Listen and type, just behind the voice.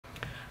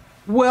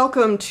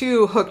Welcome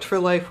to Hooked for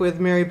Life with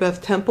Mary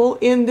Beth Temple.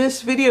 In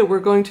this video we're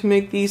going to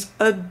make these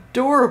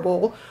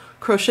adorable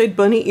crocheted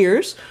bunny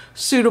ears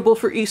suitable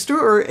for Easter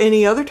or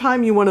any other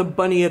time you want to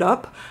bunny it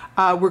up.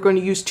 We're going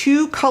to use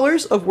 2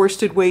 colors of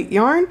worsted weight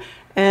yarn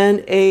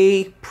and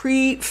a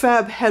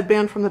prefab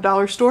headband from the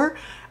dollar store,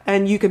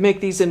 and you can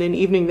make these in an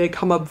evening. They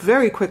come up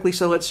very quickly,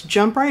 so let's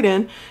jump right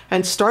in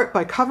and start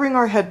by covering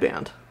our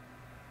headband.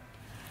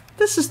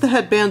 This is the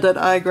headband that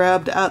I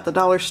grabbed at the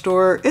dollar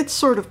store. It's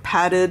sort of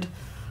padded,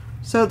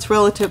 so it's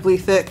relatively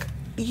thick.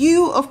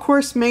 You, of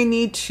course, may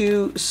need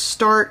to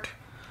start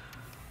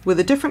with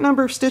a different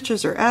number of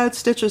stitches or add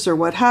stitches or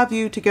what have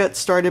you to get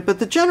started, but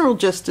the general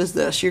gist is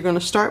this. You're going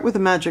to start with a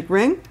magic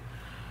ring.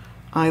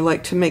 I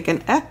like to make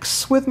an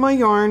X with my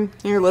yarn.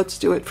 Here, let's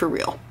do it for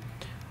real.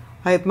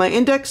 I have my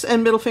index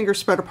and middle finger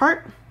spread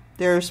apart.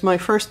 There's my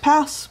first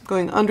pass,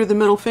 going under the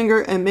middle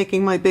finger and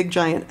making my big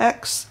giant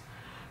X.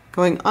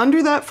 Going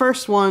under that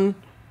first one,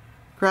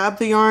 grab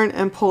the yarn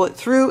and pull it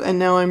through, and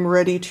now I'm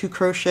ready to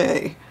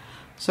crochet.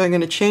 So I'm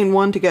going to chain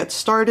 1 to get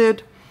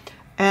started,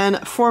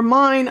 and for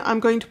mine I'm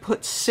going to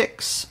put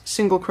 6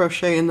 single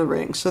crochet in the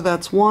ring. So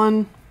that's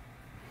 1,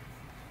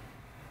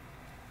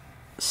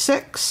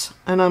 6,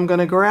 and I'm going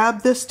to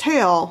grab this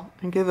tail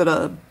and give it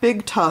a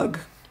big tug.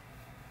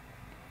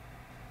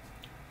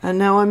 And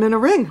now I'm in a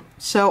ring.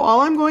 So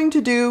all I'm going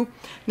to do,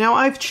 now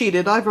I've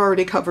cheated, I've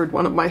already covered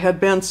one of my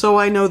headbands, so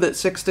I know that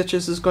 6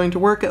 stitches is going to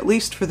work, at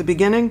least for the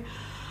beginning.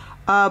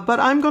 But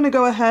I'm going to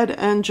go ahead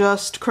and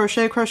just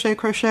crochet, crochet,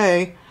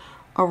 crochet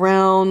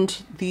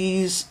around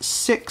these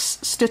 6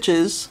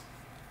 stitches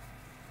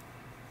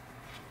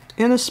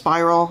in a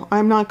spiral.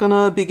 I'm not going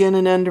to begin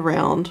and end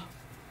around.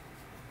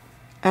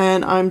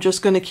 And I'm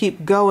just going to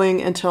keep going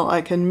until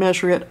I can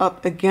measure it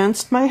up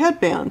against my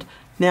headband.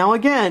 Now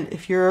again,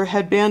 if your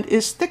headband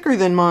is thicker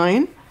than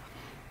mine,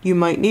 you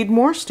might need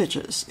more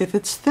stitches. If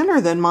it's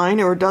thinner than mine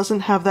or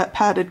doesn't have that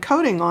padded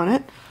coating on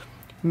it,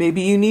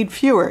 maybe you need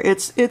fewer.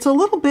 It's a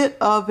little bit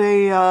of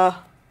an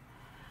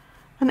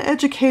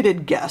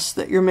educated guess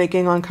that you're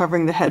making on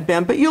covering the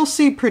headband, but you'll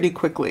see pretty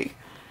quickly.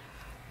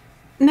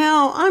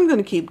 Now I'm going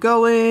to keep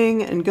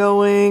going and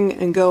going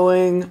and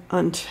going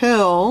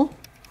until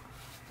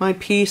my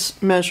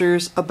piece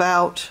measures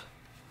about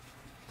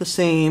the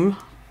same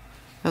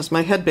as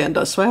my headband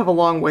does. So I have a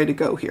long way to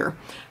go here.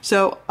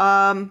 So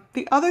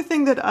the other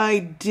thing that I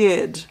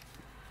did,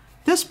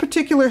 this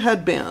particular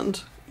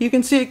headband, you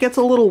can see it gets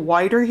a little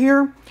wider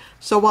here.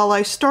 So while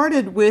I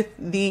started with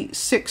the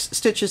 6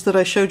 stitches that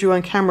I showed you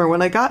on camera,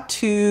 when I got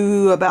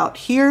to about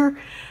here,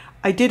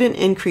 I did an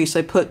increase.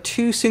 I put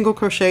 2 single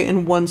crochet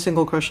and 1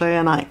 single crochet,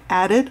 and I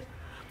added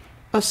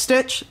a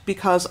stitch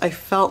because I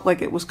felt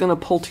like it was going to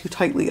pull too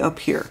tightly up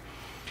here.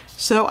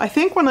 So I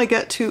think when I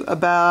get to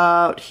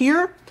about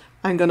here,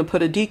 I'm going to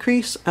put a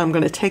decrease. I'm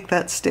going to take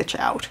that stitch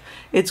out.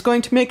 It's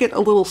going to make it a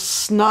little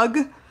snug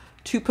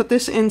to put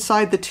this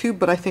inside the tube,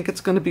 but I think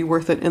it's going to be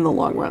worth it in the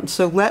long run.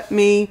 So let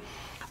me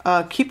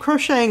keep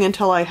crocheting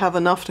until I have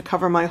enough to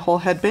cover my whole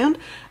headband,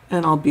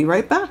 and I'll be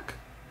right back.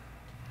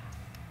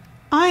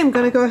 I am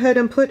going to go ahead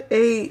and put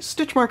a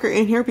stitch marker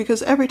in here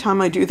because every time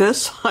I do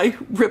this, I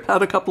rip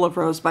out a couple of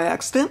rows by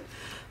accident.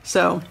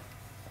 So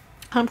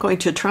I'm going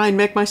to try and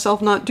make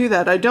myself not do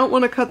that. I don't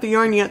want to cut the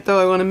yarn yet, though.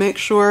 I want to make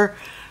sure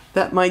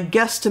that my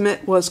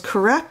guesstimate was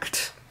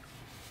correct.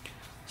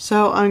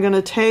 So I'm going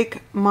to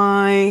take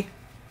my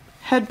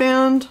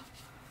headband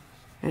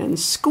and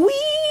squeeze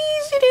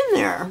it in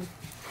there.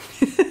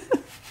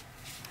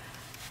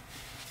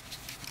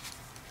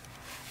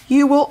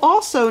 You will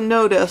also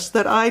notice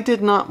that I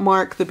did not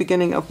mark the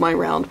beginning of my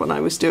round when I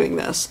was doing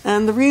this,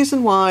 and the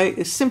reason why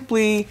is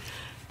simply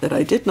that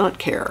I did not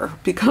care,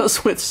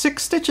 because with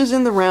 6 stitches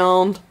in the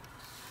round,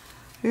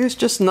 there's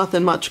just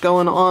nothing much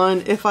going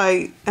on. If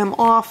I am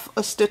off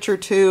a stitch or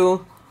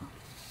 2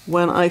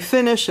 when I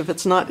finish, if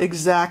it's not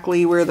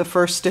exactly where the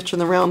first stitch in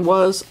the round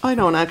was, I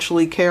don't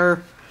actually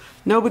care.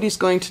 Nobody's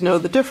going to know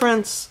the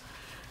difference.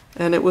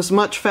 And it was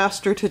much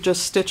faster to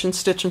just stitch and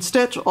stitch and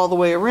stitch all the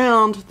way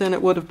around than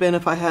it would have been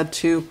if I had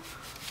to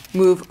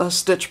move a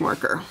stitch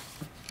marker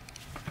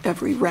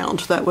every round.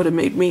 That would have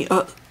made me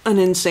an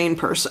insane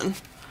person.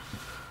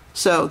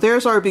 So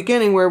there's our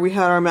beginning where we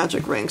had our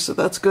magic ring. So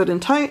that's good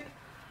and tight.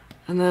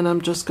 And then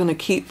I'm just going to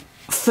keep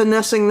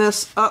finessing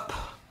this up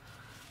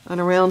and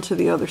around to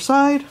the other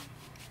side.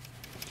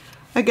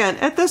 Again,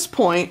 at this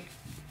point,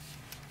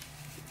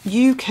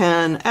 you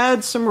can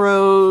add some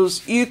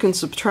rows, you can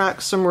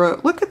subtract some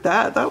rows. Look at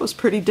that, that was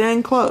pretty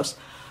dang close.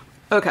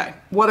 Okay,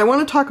 what I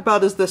want to talk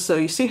about is this. So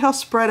you see how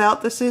spread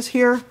out this is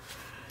here?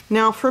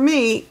 Now for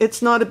me,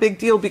 it's not a big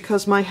deal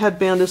because my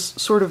headband is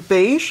sort of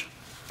beige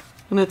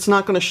and it's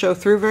not going to show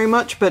through very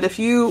much, but if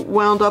you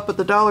wound up at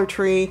the Dollar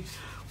Tree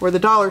or the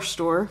dollar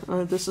store,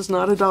 this is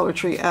not a Dollar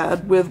Tree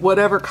ad, with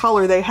whatever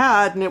color they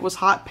had and it was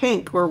hot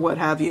pink or what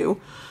have you,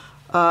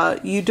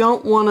 you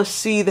don't want to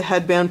see the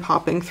headband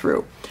popping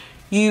through.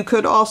 You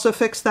could also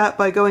fix that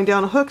by going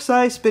down a hook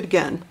size, but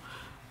again,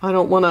 I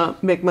don't want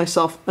to make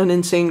myself an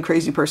insane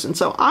crazy person.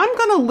 So I'm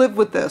going to live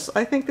with this.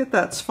 I think that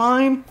that's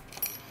fine.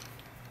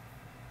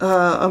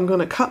 I'm going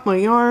to cut my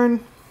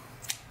yarn.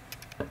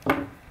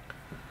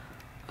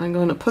 I'm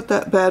going to put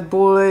that bad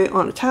boy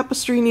on a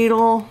tapestry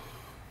needle.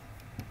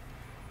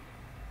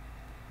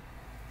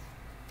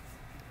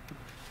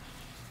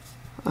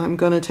 I'm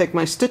going to take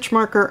my stitch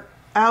marker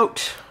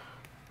out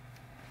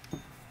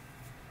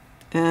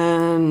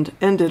and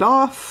end it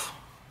off.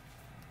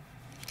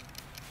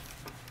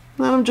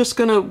 Then I'm just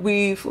going to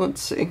weave,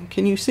 let's see,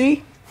 can you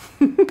see?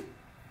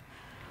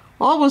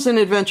 Always an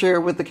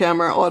adventure with the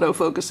camera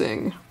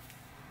autofocusing.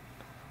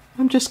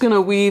 I'm just going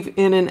to weave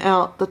in and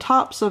out the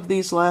tops of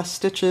these last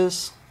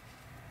stitches.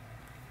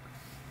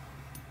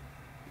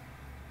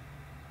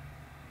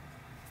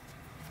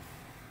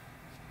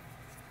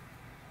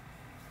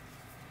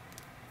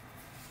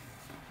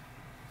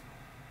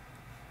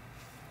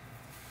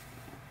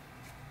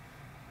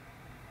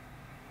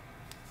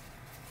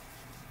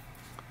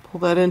 Pull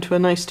that into a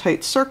nice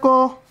tight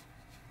circle.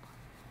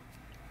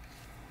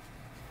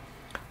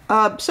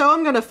 So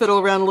I'm going to fiddle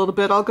around a little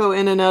bit. I'll go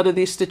in and out of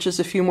these stitches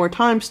a few more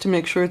times to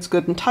make sure it's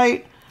good and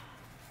tight.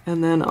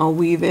 And then I'll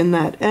weave in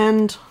that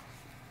end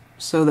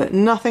so that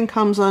nothing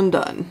comes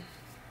undone.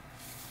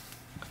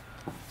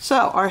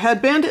 So our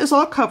headband is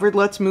all covered.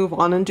 Let's move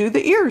on and do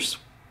the ears.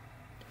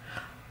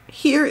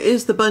 Here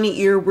is the bunny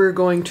ear we're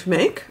going to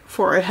make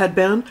for our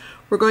headband.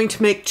 We're going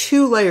to make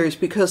 2 layers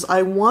because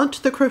I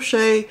want the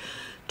crochet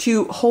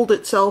to hold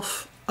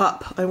itself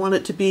up. I want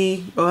it to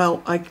be,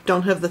 well, I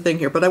don't have the thing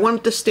here, but I want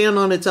it to stand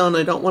on its own.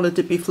 I don't want it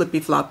to be flippy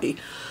floppy.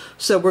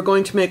 So we're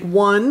going to make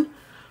 1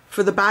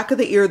 for the back of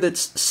the ear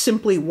that's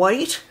simply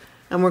white,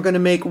 and we're going to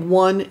make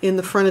 1 in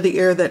the front of the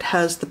ear that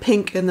has the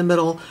pink in the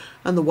middle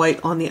and the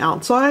white on the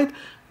outside,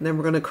 and then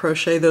we're going to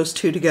crochet those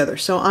 2 together.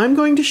 So I'm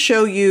going to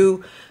show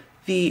you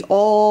the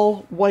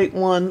all white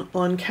one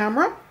on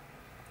camera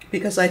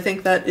because I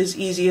think that is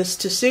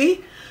easiest to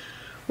see.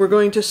 We're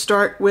going to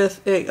start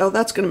with a, oh,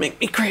 that's going to make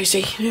me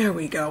crazy. There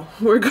we go.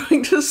 We're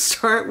going to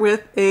start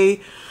with a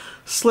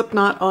slip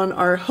knot on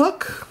our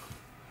hook.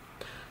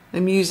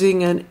 I'm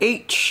using an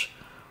H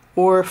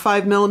or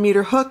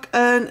 5mm hook.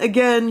 And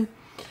again,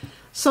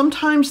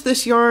 sometimes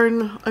this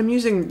yarn, I'm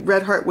using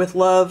Red Heart with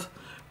Love,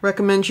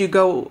 recommends you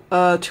go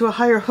to a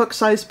higher hook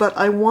size, but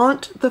I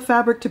want the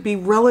fabric to be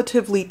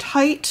relatively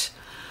tight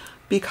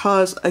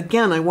because,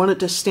 again, I want it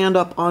to stand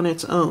up on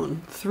its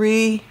own.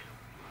 3,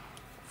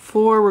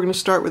 4, we're going to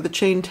start with the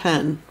chain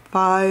 10,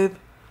 5,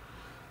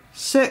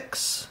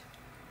 6,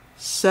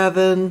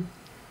 7,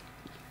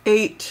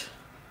 8,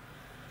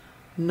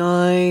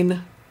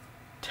 9,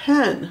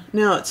 10.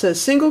 Now it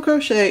says single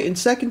crochet in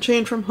second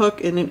chain from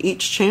hook and in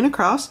each chain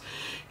across.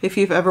 If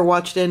you've ever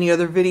watched any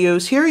other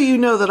videos here, you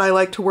know that I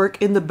like to work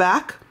in the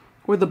back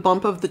or the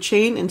bump of the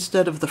chain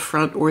instead of the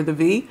front or the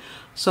V.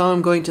 So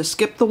I'm going to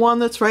skip the one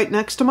that's right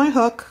next to my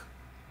hook,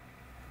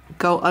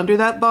 go under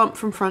that bump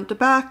from front to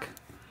back,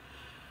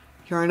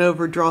 yarn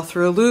over, draw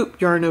through a loop,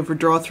 yarn over,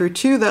 draw through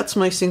 2. That's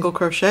my single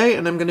crochet,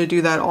 and I'm going to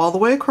do that all the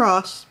way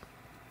across.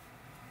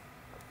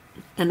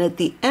 And at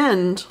the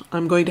end,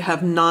 I'm going to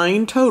have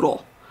 9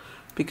 total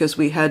because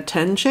we had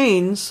 10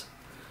 chains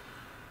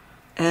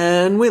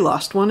and we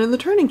lost 1 in the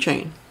turning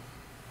chain.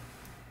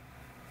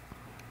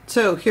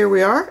 So here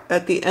we are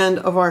at the end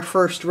of our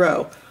first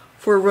row.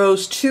 For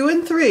rows 2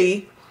 and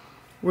 3,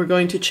 we're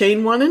going to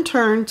chain 1 and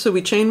turn. So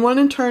we chain 1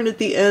 and turn at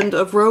the end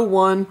of row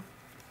 1.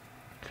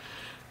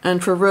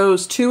 And for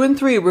rows 2 and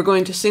 3, we're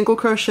going to single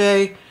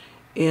crochet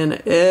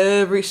in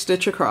every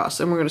stitch across.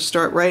 And we're going to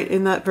start right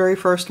in that very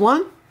first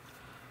one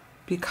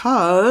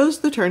because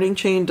the turning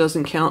chain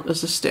doesn't count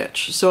as a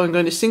stitch. So I'm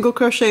going to single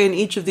crochet in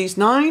each of these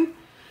 9,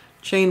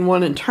 chain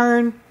 1 and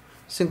turn,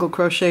 single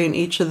crochet in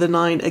each of the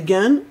 9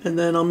 again, and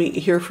then I'll meet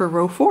you here for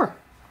row 4.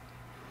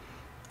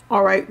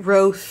 All right,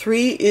 row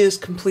 3 is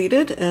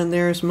completed, and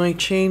there's my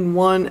chain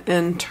 1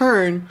 and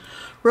turn.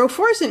 Row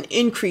 4 is an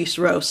increase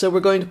row, so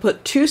we're going to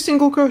put 2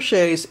 single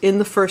crochets in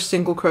the first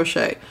single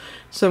crochet.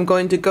 So I'm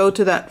going to go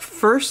to that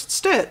first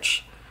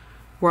stitch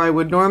where I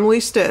would normally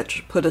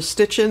stitch, put a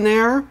stitch in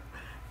there,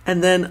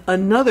 and then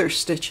another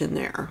stitch in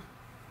there.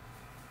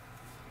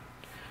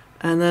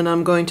 And then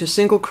I'm going to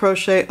single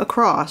crochet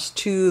across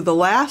to the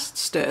last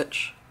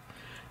stitch,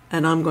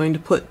 and I'm going to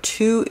put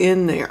 2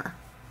 in there.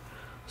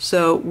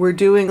 So we're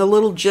doing a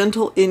little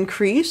gentle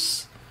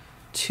increase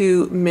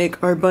to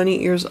make our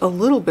bunny ears a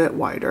little bit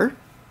wider.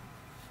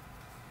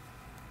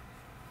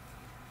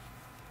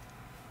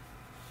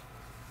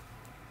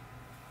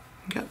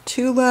 Got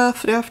 2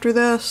 left after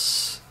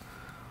this.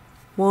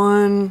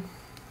 1.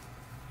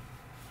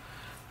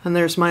 And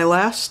there's my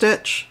last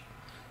stitch.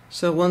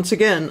 So once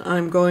again,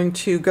 I'm going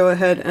to go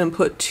ahead and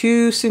put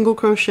 2 single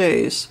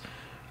crochets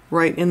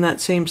right in that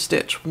same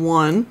stitch.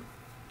 1,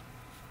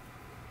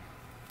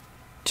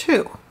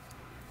 2.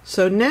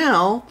 So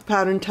now the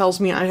pattern tells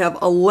me I have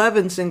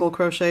 11 single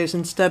crochets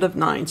instead of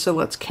 9. So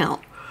let's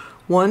count.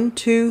 1,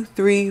 2,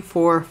 3,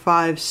 4,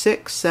 5,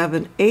 6,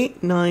 7,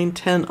 8, 9,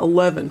 10,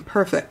 11.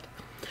 Perfect.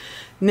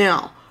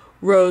 Now,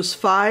 rows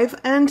 5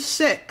 and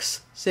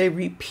 6 say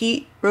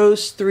repeat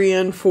rows 3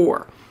 and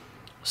 4.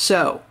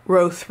 So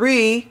row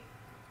 3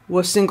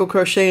 was single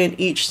crochet in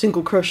each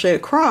single crochet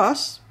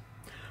across.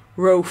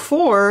 Row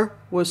 4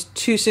 was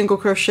 2 single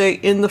crochet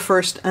in the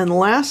first and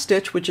last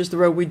stitch, which is the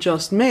row we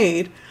just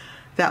made.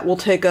 That will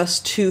take us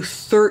to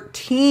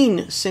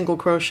 13 single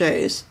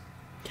crochets.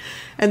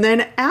 And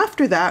then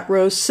after that,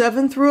 rows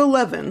 7 through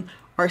 11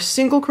 are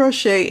single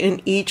crochet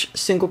in each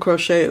single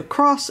crochet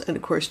across, and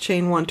of course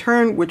chain 1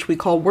 turn, which we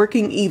call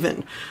working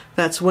even.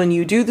 That's when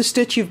you do the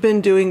stitch you've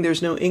been doing,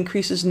 there's no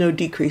increases, no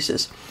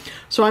decreases.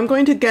 So I'm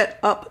going to get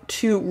up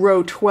to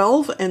row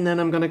 12, and then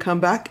I'm going to come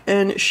back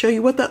and show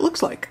you what that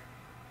looks like.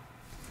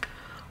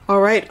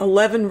 Alright,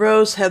 11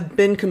 rows have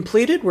been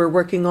completed. We're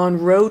working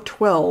on row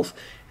 12.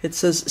 It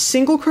says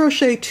single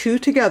crochet 2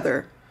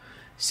 together,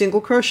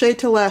 single crochet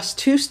to last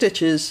 2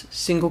 stitches,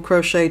 single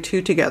crochet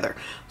 2 together.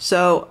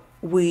 So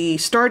we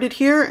started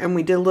here and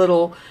we did a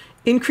little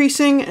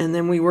increasing, and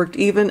then we worked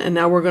even, and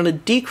now we're going to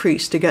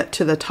decrease to get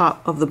to the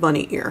top of the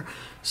bunny ear.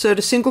 So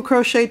to single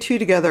crochet 2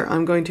 together,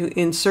 I'm going to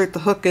insert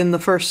the hook in the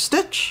first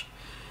stitch,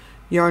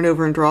 yarn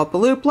over and draw up a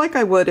loop like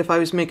I would if I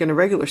was making a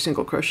regular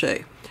single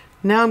crochet.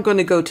 Now I'm going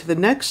to go to the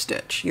next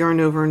stitch, yarn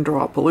over and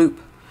draw up a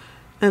loop,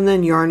 and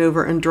then yarn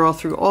over and draw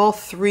through all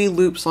 3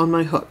 loops on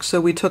my hook. So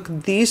we took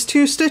these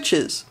 2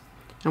 stitches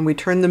and we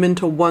turned them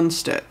into 1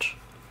 stitch.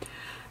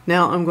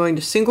 Now I'm going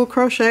to single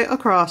crochet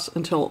across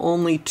until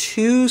only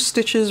 2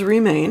 stitches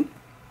remain.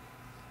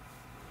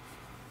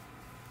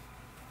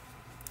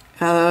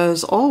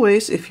 As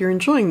always, if you're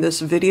enjoying this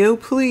video,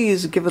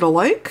 please give it a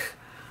like,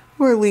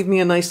 or leave me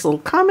a nice little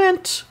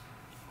comment,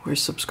 or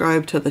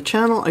subscribe to the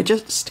channel. I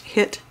just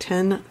hit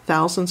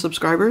 10,000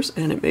 subscribers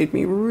and it made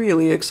me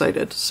really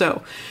excited.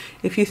 So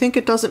if you think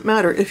it doesn't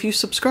matter if you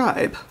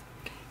subscribe,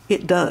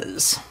 it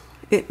does.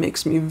 It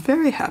makes me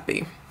very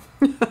happy.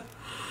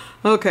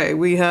 Okay,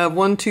 we have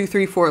 1, 2,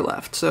 3, 4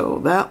 left. So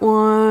that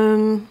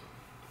one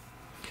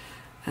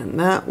and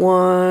that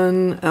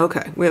one.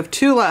 Okay, we have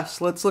 2 left.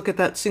 So let's look at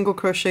that single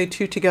crochet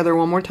 2 together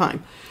one more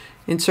time.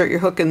 Insert your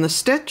hook in the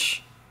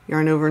stitch,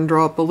 yarn over and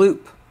draw up a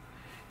loop.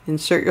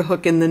 Insert your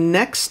hook in the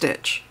next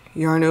stitch,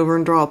 yarn over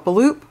and draw up a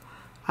loop.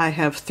 I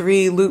have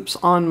 3 loops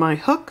on my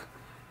hook,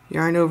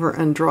 yarn over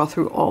and draw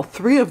through all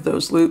 3 of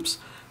those loops.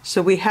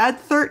 So we had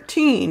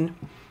 13,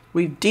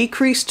 we've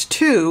decreased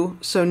 2,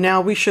 so now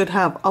we should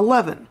have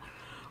 11.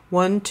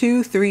 1,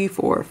 2, 3,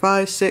 4,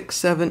 5, 6,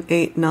 7,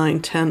 8,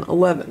 9, 10,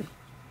 11.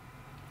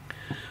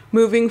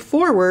 Moving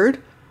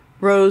forward,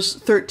 rows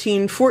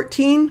 13,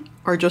 14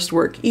 are just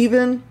work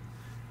even.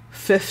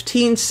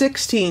 15,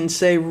 16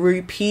 say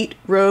repeat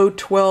row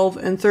 12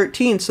 and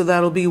 13, so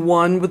that'll be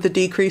 1 with the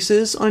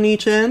decreases on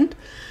each end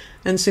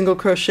and single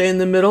crochet in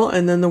the middle,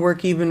 and then the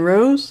work even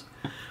rows.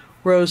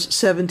 Rows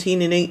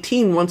 17 and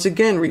 18, once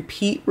again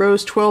repeat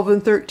rows 12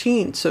 and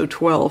 13, so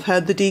 12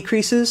 had the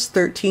decreases,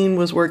 13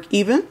 was work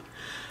even.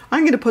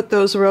 I'm going to put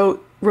those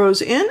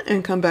rows in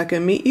and come back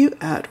and meet you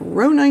at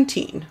row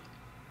 19.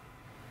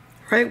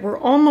 All right, we're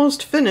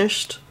almost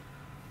finished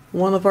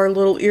one of our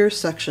little ear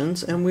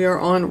sections, and we are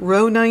on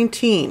row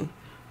 19.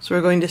 So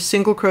we're going to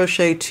single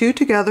crochet 2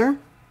 together,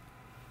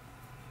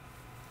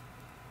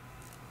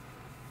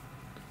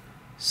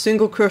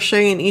 single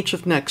crochet in each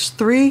of next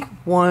 3,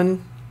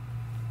 1,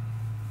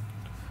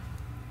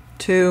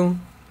 2,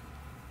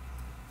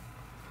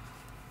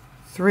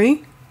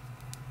 3,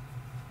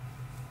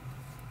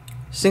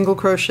 single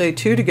crochet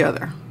 2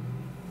 together.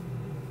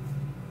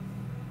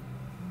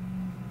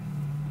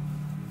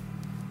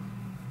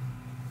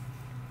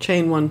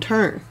 Chain 1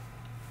 turn.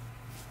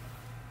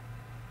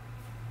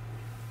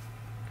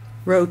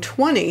 Row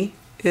 20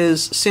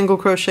 is single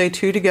crochet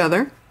 2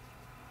 together,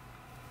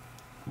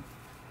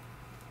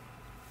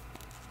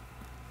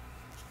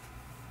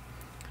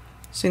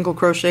 single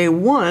crochet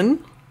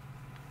 1,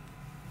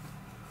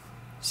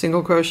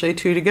 single crochet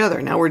 2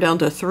 together. Now we're down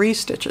to 3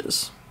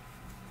 stitches.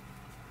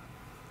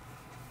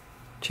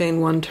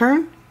 Chain 1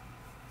 turn.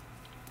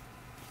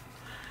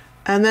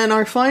 And then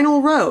our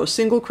final row,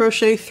 single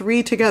crochet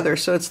 3 together.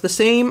 So it's the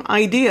same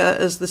idea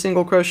as the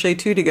single crochet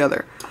 2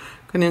 together. I'm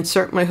going to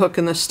insert my hook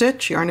in the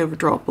stitch, yarn over,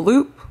 draw up a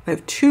loop. I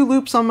have 2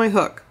 loops on my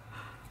hook.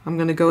 I'm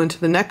going to go into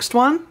the next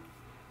one.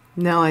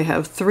 Now I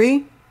have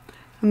 3.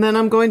 And then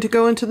I'm going to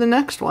go into the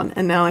next one.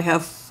 And now I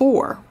have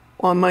 4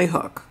 on my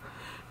hook.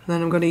 And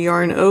then I'm going to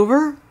yarn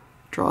over,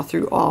 draw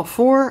through all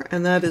 4,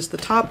 and that is the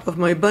top of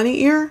my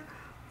bunny ear.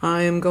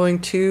 I am going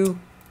to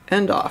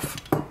end off.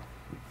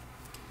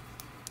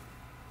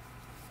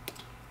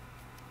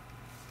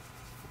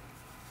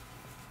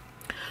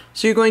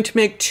 So you're going to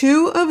make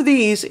 2 of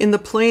these in the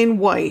plain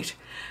white,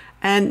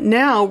 and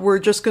now we're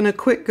just going to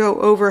quick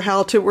go over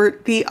how to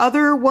work the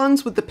other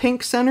ones with the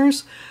pink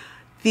centers.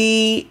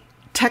 The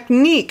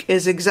technique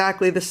is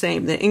exactly the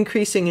same. The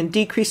increasing and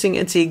decreasing,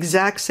 it's the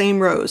exact same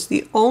rows.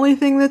 The only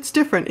thing that's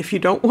different, if you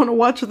don't want to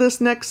watch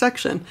this next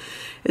section,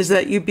 is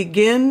that you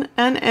begin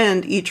and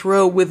end each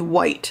row with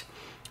white.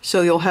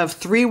 So you'll have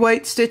 3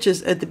 white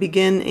stitches at the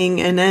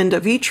beginning and end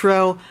of each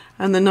row,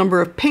 and the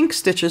number of pink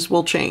stitches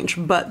will change.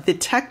 But the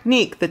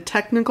technique, the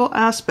technical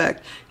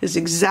aspect, is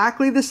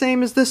exactly the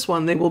same as this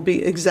one. They will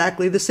be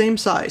exactly the same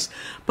size.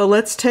 But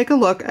let's take a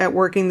look at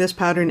working this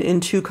pattern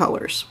in 2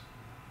 colors.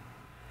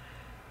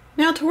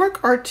 Now to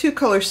work our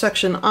 2-color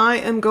section, I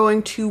am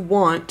going to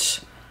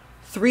want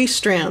 3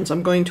 strands.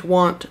 I'm going to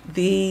want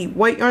the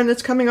white yarn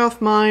that's coming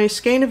off my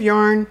skein of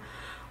yarn.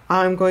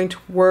 I'm going to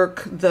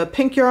work the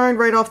pink yarn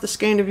right off the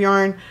skein of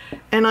yarn,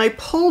 and I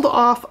pulled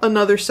off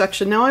another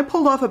section. Now I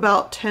pulled off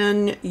about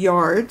 10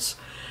 yards,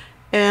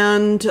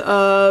 and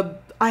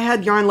I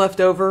had yarn left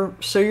over,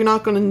 so you're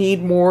not going to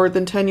need more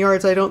than 10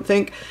 yards, I don't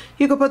think.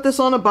 You could put this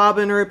on a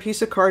bobbin or a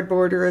piece of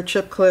cardboard or a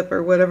chip clip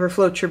or whatever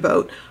floats your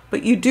boat,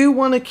 but you do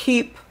want to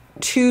keep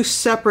 2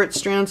 separate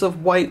strands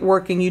of white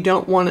working. You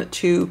don't want it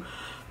to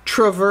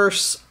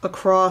traverse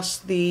across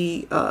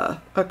the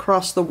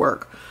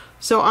work.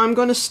 So I'm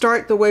going to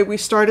start the way we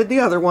started the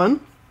other one.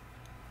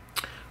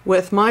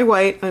 With my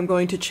white, I'm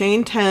going to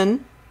chain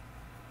 10,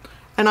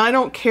 and I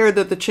don't care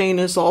that the chain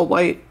is all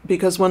white,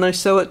 because when I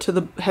sew it to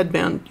the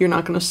headband, you're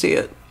not going to see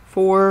it.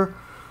 4,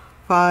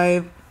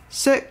 5,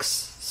 6,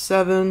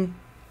 7,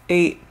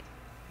 8,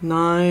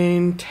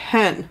 9,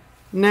 10.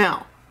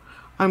 Now,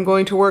 I'm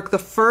going to work the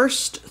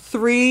first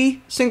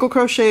 3 single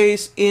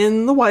crochets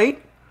in the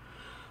white.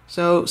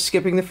 So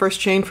skipping the first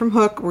chain from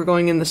hook, we're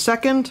going in the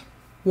second.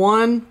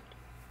 1,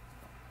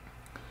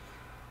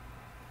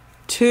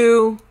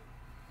 2,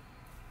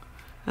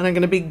 and I'm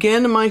going to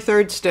begin my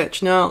 3rd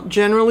stitch. Now,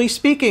 generally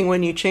speaking,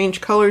 when you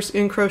change colors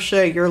in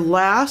crochet, your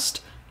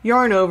last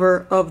yarn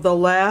over of the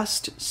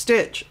last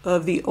stitch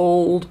of the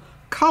old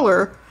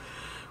color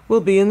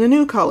will be in the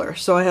new color.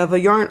 So I have a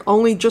yarn,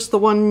 only just the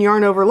 1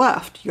 yarn over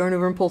left. Yarn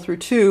over and pull through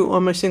 2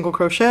 on my single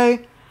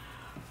crochet.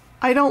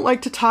 I don't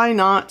like to tie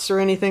knots or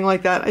anything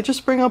like that. I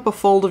just bring up a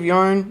fold of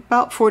yarn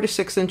about 4 to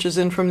 6 inches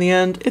in from the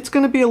end. It's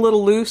going to be a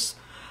little loose,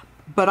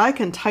 but I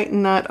can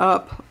tighten that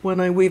up when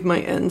I weave my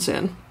ends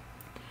in.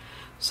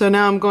 So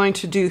now I'm going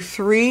to do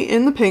 3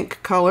 in the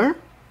pink color.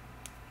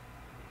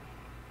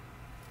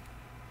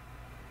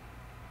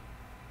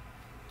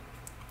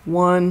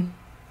 1,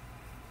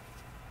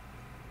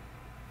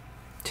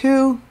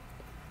 2,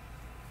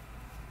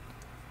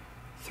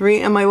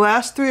 3, and my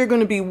last 3 are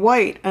going to be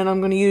white, and I'm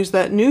going to use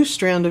that new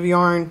strand of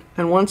yarn,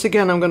 and once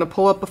again I'm going to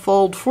pull up a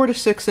fold 4 to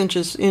 6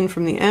 inches in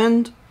from the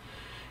end,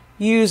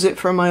 use it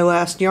for my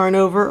last yarn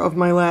over of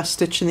my last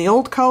stitch in the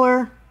old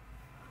color,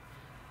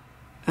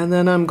 and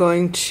then I'm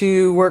going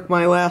to work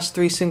my last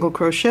 3 single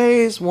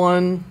crochets.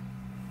 1,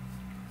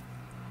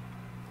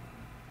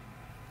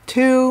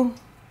 2,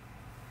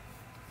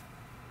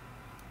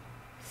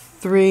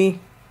 3.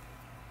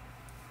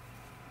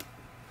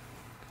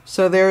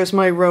 So there's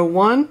my row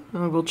 1.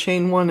 I will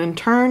chain 1 and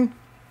turn.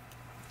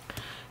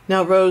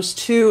 Now rows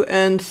 2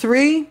 and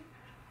 3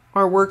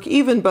 are work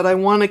even, but I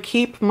want to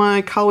keep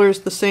my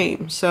colors the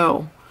same.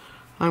 So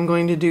I'm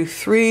going to do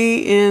 3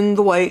 in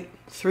the white,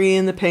 3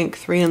 in the pink,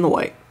 3 in the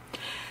white.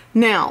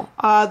 Now,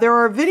 there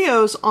are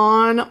videos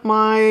on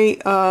my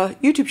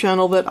YouTube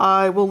channel that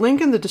I will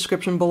link in the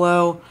description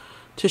below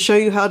to show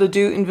you how to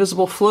do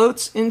invisible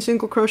floats in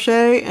single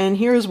crochet, and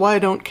here's why I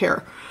don't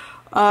care.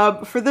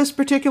 For this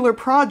particular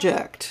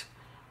project,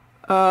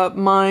 what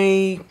am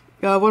I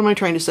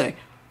trying to say?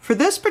 For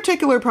this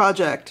particular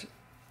project,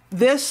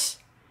 this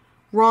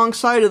wrong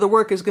side of the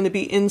work is going to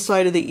be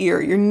inside of the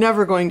ear. You're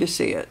never going to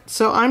see it.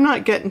 So I'm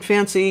not getting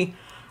fancy.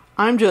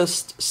 I'm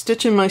just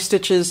stitching my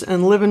stitches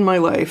and living my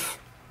life,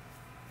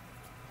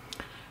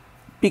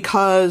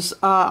 because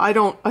I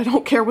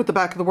don't care what the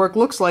back of the work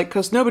looks like,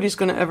 because nobody's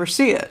going to ever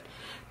see it.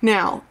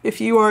 Now, if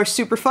you are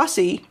super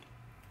fussy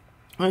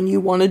and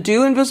you want to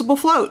do invisible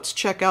floats,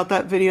 check out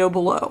that video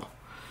below,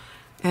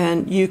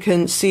 and you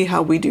can see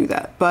how we do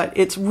that. But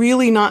it's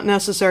really not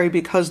necessary,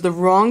 because the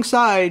wrong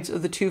sides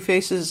of the 2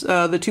 faces,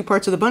 the 2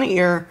 parts of the bunny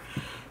ear,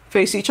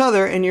 face each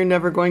other, and you're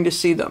never going to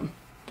see them.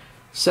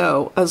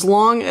 So as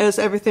long as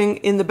everything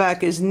in the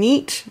back is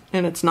neat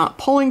and it's not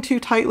pulling too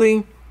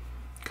tightly,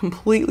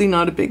 completely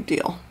not a big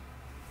deal.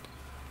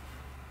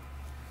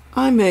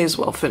 I may as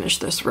well finish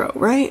this row,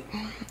 right?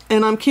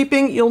 And I'm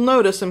keeping, you'll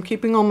notice I'm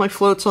keeping all my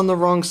floats on the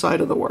wrong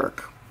side of the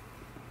work.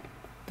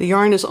 The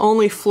yarn is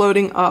only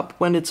floating up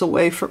when it's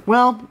away from,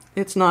 well,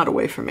 it's not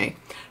away from me.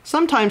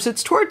 Sometimes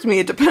it's towards me,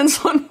 it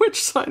depends on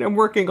which side I'm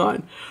working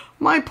on.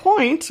 My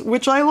point,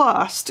 which I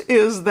lost,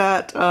 is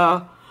that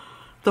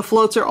the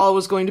floats are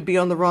always going to be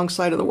on the wrong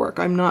side of the work.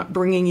 I'm not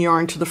bringing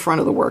yarn to the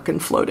front of the work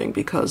and floating,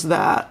 because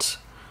that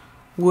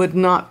would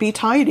not be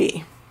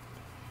tidy.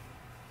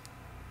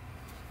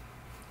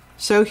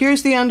 So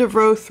here's the end of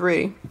row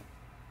 3.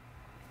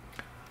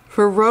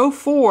 For row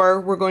 4,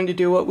 we're going to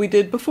do what we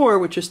did before,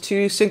 which is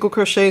 2 single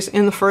crochets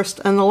in the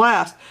first and the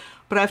last.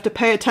 But I have to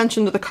pay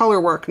attention to the color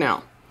work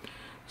now.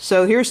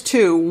 So here's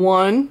 2.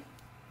 1,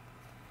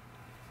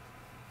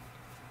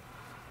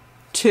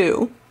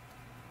 2.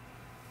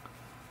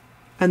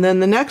 And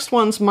then the next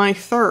one's my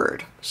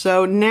 3rd.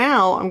 So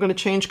now I'm going to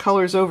change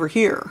colors over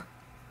here,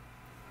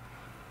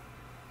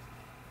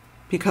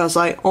 because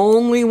I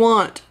only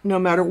want, no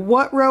matter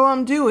what row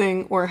I'm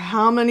doing or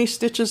how many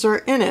stitches are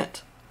in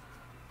it,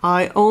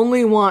 I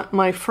only want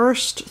my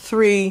first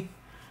 3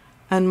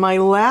 and my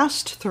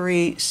last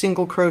 3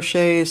 single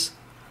crochets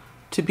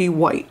to be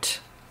white.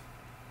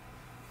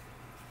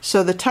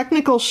 So the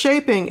technical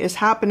shaping is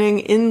happening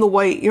in the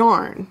white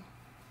yarn,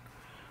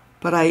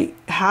 but I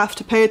have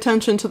to pay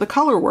attention to the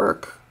color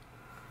work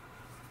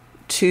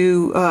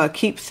to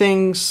keep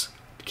things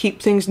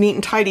neat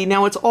and tidy.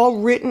 Now it's all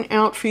written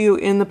out for you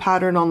in the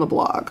pattern on the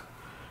blog.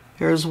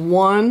 There's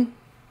 1,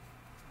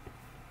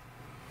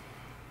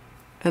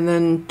 and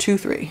then 2,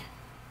 3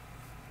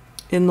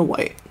 in the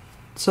white.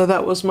 So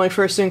that was my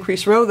first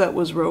increase row. That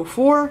was row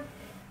 4.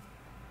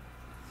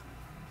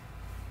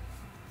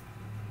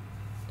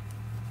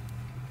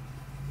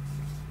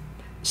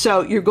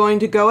 So you're going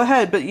to go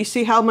ahead, but you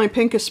see how my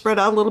pink is spread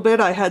out a little bit?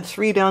 I had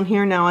 3 down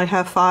here, now I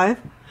have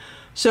 5.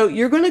 So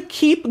you're going to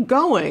keep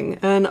going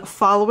and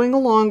following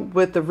along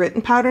with the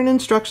written pattern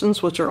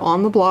instructions, which are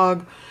on the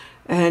blog,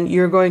 and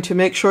you're going to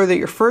make sure that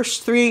your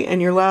first 3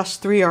 and your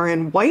last 3 are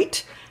in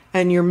white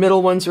and your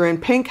middle ones are in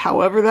pink,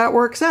 however that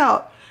works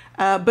out.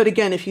 But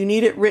again, if you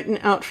need it written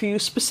out for you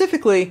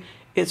specifically,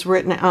 it's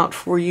written out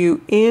for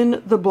you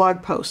in the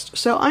blog post.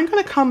 So I'm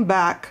going to come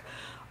back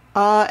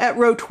at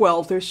row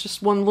 12. There's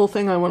just one little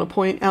thing I want to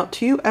point out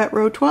to you at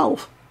row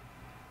 12.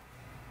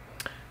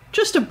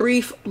 Just a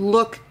brief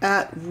look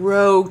at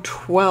row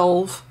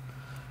 12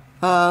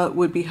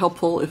 would be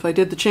helpful if I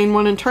did the chain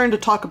 1 and turn to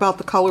talk about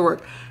the color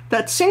work.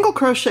 That single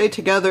crochet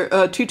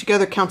together, 2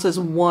 together counts as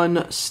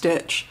 1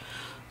 stitch.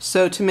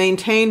 So to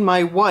maintain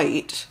my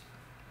white,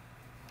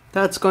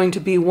 that's going to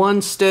be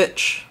 1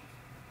 stitch,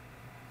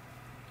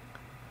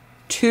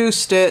 2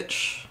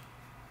 stitch,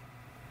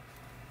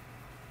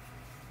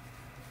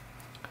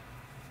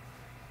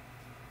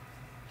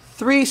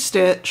 3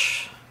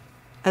 stitch,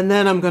 and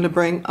then I'm going to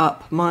bring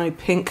up my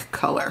pink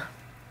color.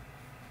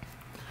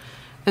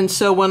 And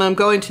so when I'm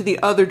going to the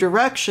other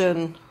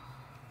direction,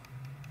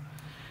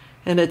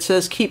 and it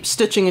says keep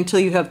stitching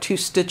until you have 2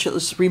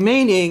 stitches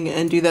remaining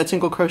and do that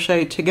single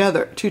crochet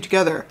together, 2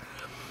 together,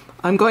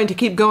 I'm going to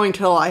keep going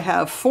till I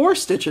have 4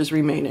 stitches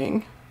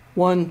remaining.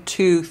 1,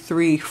 2,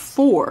 3,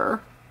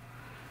 4,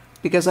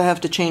 because I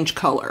have to change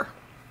color.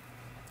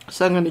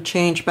 So I'm going to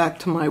change back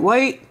to my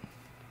white.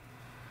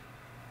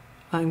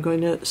 I'm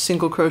going to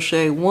single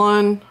crochet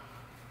 1,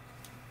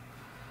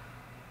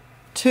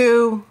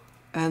 2,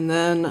 and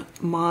then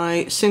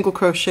my single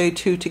crochet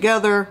 2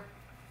 together.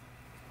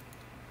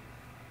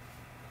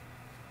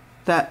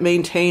 That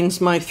maintains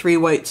my 3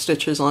 white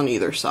stitches on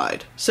either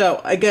side.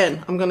 So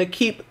again, I'm going to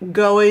keep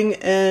going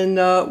and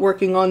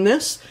working on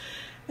this,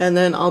 and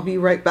then I'll be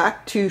right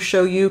back to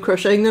show you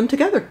crocheting them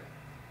together.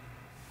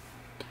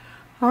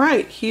 All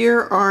right,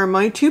 here are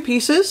my 2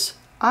 pieces.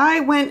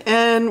 I went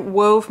and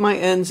wove my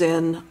ends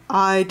in.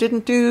 I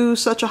didn't do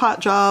such a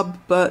hot job,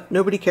 but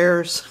nobody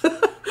cares.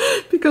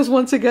 Because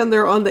once again,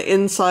 they're on the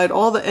inside.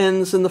 All the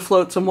ends and the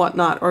floats and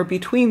whatnot are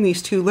between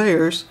these 2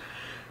 layers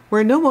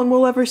where no one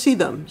will ever see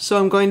them. So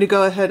I'm going to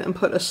go ahead and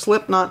put a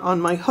slip knot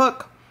on my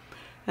hook,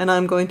 and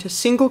I'm going to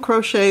single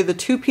crochet the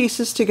 2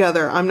 pieces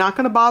together. I'm not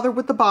going to bother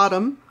with the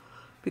bottom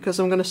because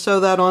I'm going to sew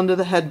that onto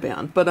the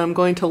headband, but I'm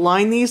going to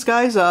line these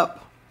guys up.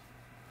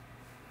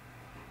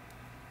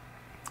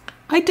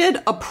 I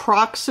did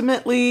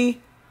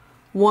approximately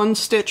 1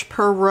 stitch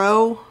per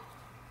row,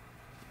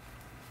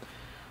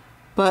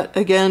 but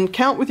again,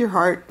 count with your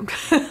heart.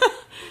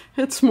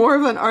 It's more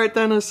of an art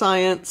than a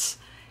science.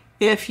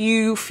 If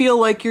you feel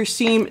like your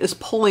seam is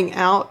pulling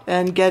out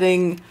and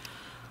getting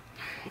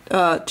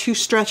too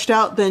stretched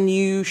out, then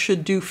you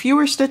should do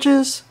fewer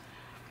stitches.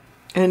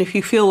 And if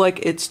you feel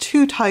like it's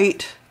too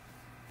tight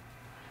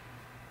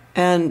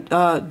and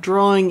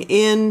drawing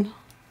in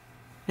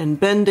and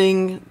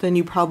bending, then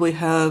you probably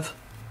have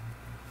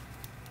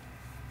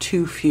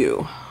too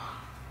few.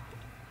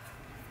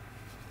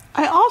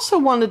 I also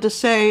wanted to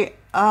say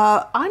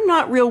I'm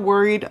not real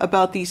worried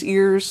about these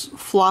ears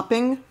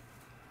flopping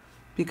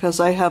because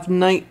I have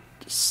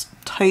nice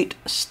tight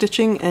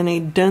stitching and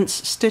a dense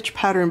stitch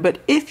pattern, but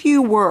if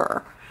you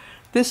were,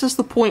 this is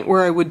the point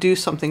where I would do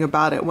something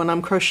about it. When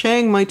I'm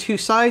crocheting my 2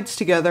 sides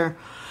together,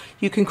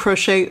 you can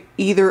crochet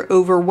either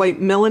over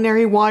white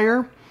millinery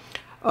wire,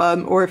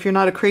 or if you're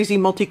not a crazy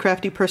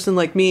multi-crafty person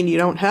like me and you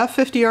don't have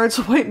 50 yards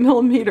of white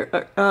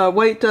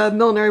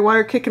millinery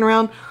wire kicking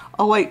around,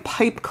 a white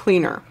pipe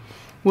cleaner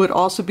would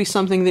also be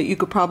something that you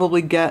could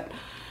probably get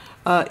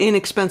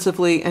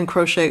inexpensively and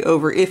crochet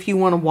over if you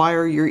want to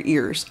wire your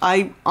ears.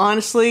 I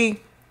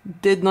honestly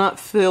did not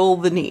feel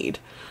the need.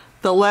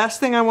 The last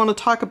thing I want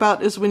to talk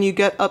about is when you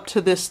get up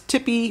to this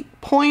tippy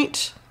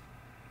point.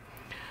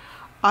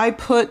 I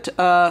put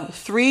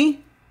 3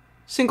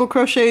 single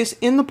crochets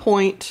in the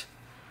point,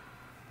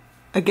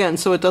 again,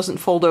 so it doesn't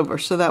fold over.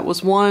 So that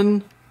was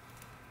 1,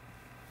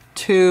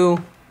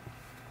 2,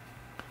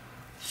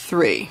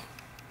 3.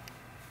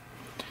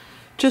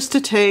 Just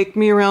to take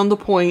me around the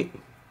point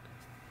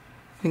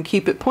and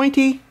keep it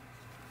pointy,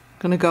 I'm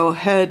going to go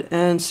ahead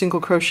and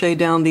single crochet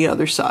down the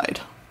other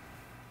side.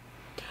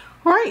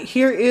 Alright,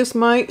 here is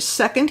my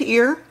second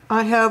ear.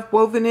 I have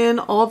woven in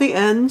all the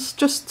ends,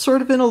 just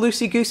sort of in a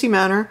loosey-goosey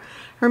manner.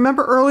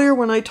 Remember earlier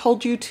when I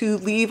told you to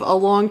leave a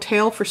long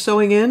tail for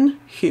sewing in?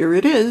 Here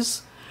it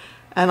is.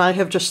 And I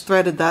have just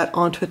threaded that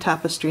onto a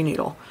tapestry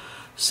needle.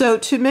 So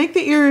to make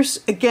the ears,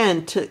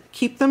 again, to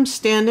keep them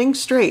standing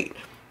straight,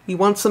 you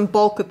want some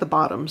bulk at the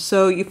bottom.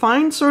 So you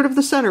find sort of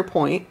the center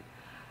point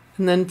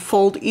and then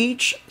fold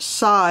each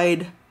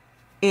side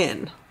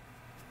in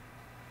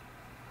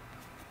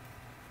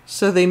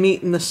so they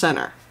meet in the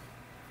center.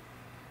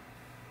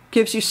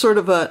 Gives you sort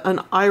of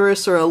an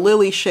iris or a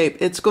lily shape.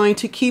 It's going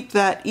to keep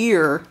that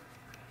ear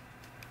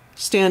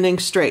standing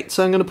straight.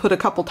 So I'm going to put a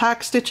couple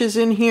tack stitches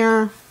in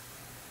here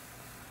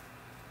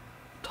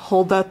to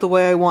hold that the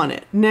way I want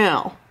it.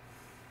 Now,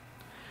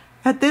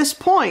 at this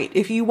point,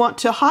 if you want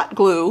to hot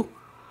glue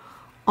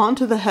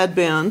onto the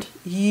headband,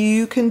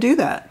 you can do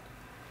that.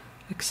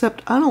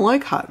 Except I don't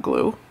like hot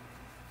glue.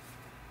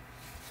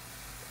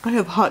 I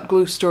have hot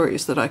glue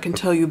stories that I can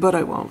tell you, but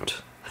I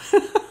won't.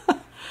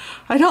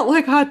 I don't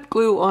like hot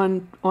glue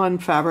on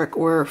fabric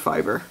or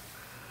fiber.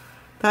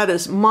 That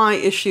is my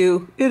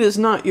issue. It is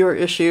not your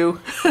issue.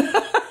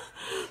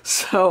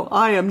 So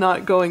I am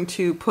not going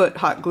to put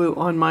hot glue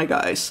on my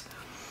guys.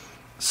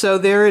 So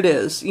there it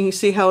is. You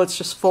see how it's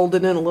just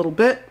folded in a little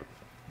bit.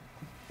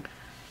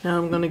 Now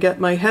I'm going to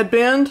get my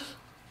headband.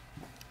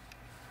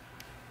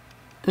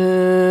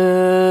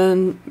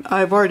 And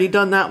I've already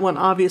done that one,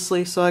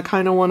 obviously, so I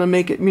kind of want to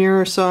make it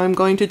mirror, so I'm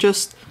going to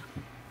just...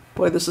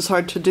 Boy, this is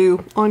hard to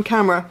do on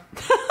camera.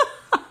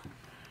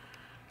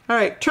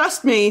 Alright,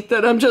 trust me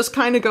that I'm just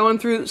kind of going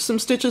through some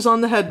stitches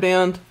on the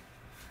headband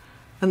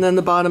and then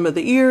the bottom of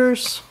the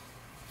ears.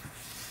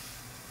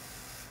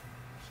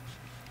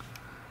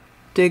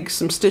 Dig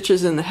some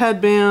stitches in the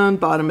headband,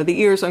 bottom of the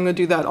ears. I'm going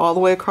to do that all the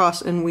way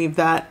across and weave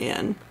that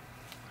in.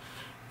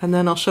 And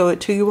then I'll show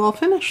it to you all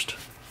finished.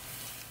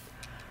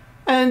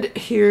 And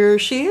here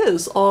she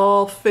is,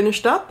 all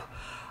finished up.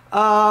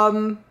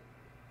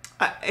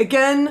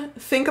 Again,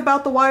 think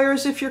about the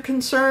wires if you're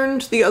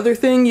concerned. The other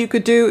thing you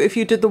could do if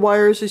you did the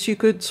wires is you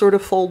could sort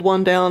of fold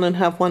one down and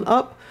have one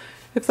up,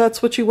 if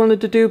that's what you wanted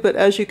to do. But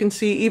as you can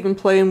see, even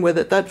playing with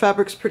it, that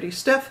fabric's pretty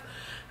stiff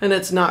and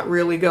it's not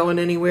really going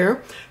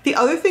anywhere. The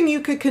other thing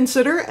you could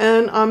consider,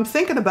 and I'm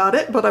thinking about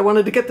it, but I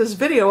wanted to get this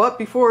video up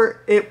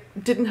before you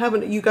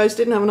guys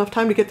didn't have enough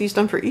time to get these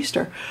done for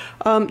Easter.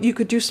 You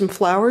could do some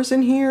flowers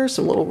in here,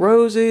 some little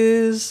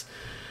roses.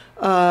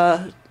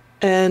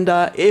 And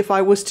if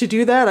I was to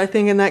do that, I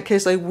think in that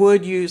case I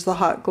would use the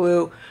hot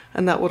glue,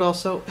 and that would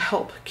also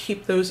help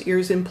keep those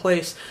ears in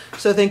place.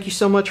 So thank you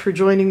so much for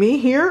joining me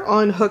here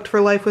on Hooked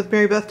for Life with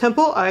Mary Beth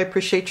Temple. I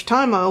appreciate your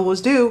time, I always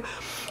do.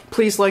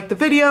 Please like the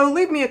video,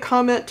 leave me a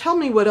comment, tell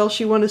me what else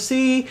you want to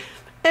see,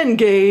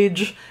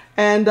 engage,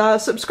 and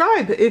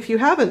subscribe if you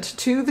haven't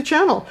to the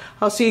channel.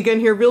 I'll see you again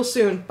here real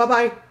soon.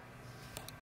 Bye-bye.